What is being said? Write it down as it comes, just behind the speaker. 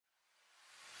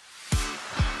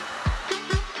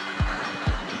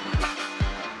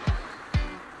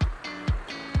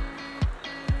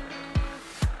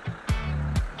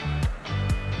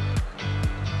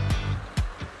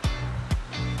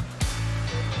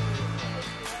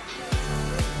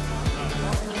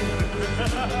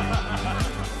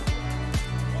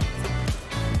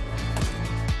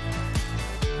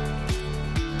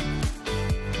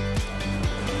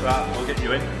Right, we'll get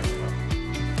you in.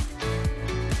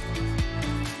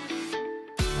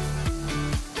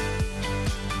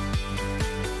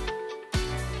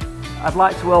 I'd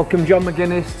like to welcome John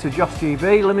McGuinness to JOST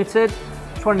GB Limited,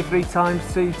 23 times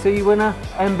TT winner,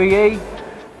 MBE.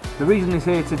 The reason he's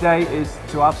here today is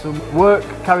to have some work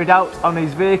carried out on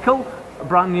his vehicle, a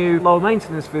brand new low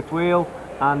maintenance fifth wheel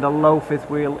and a low fifth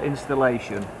wheel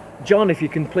installation. John, if you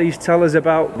can please tell us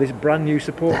about this brand new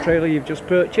support trailer you've just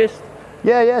purchased.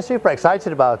 Yeah, super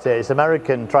excited about it. It's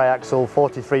American triaxle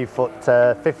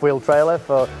 43-foot fifth wheel trailer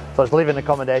so it's living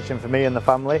accommodation for me and the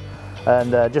family,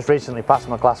 and just recently passed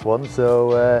my class 1,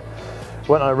 so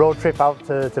went on a road trip out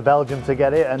to Belgium to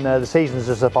get it, and the season's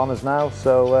just upon us now,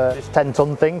 so it's a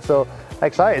 10-ton thing, so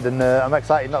excited, and I'm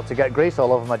excited not to get grease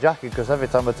all over my jacket, because every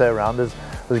time I turn around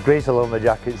there's grease all over my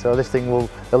jacket, so this thing will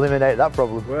eliminate that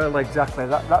problem. Well, exactly,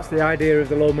 that's the idea of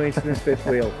the low maintenance fifth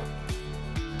wheel.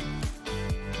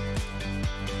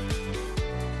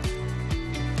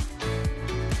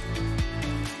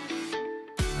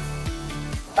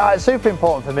 It's super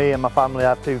important for me and my family. I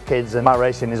have 2 kids, and my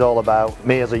racing is all about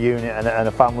me as a unit and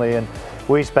a family, and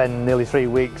we spend nearly 3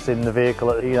 weeks in the vehicle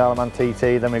at the IOM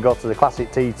TT, then we go to the Classic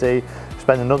TT,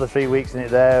 spend another 3 weeks in it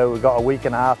there, we've got a week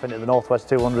and a half in it, the Northwest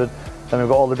 200, then we've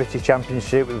got all the British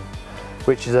Championship,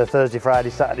 which is a Thursday, Friday,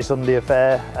 Saturday, Sunday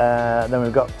affair, then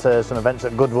we've got some events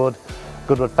at Goodwood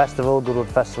Festival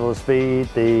of Speed,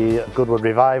 the Goodwood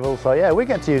Revival, so yeah, we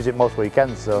get to use it most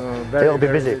weekends, so it'll be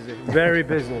busy. Very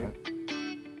busy.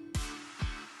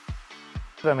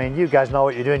 I mean, you guys know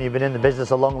what you're doing, you've been in the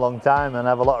business a long time, and I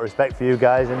have a lot of respect for you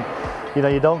guys, and you know,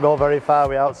 you don't go very far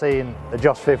without seeing a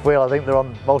JOST fifth wheel. I think they're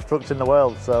on most trucks in the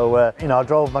world, so you know, I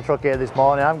drove my truck here this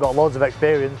morning. I haven't got loads of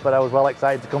experience, but I was well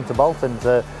excited to come to Bolton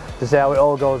to see how it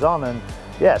all goes on, and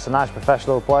yeah, it's a nice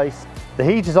professional place. The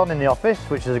heat is on in the office,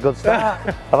 which is a good start.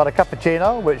 I've had a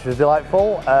cappuccino, which was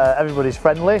delightful. Everybody's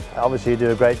friendly. Obviously you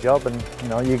do a great job, and you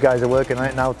know, you guys are working on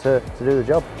it now to do the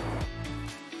job.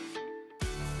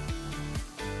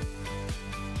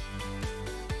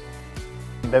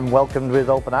 Been welcomed with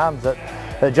open arms at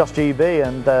JOST GB,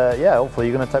 and yeah, hopefully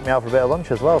you're going to take me out for a bit of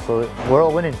lunch as well, so we're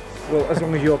all winning. Well, as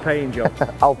long as you're paying, John.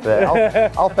 I'll pay.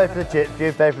 I'll pay for the chips,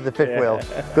 you pay for the fifth wheel.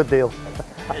 Good deal.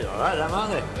 He's alright, them,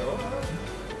 aren't they?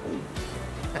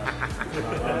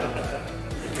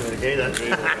 Okay then.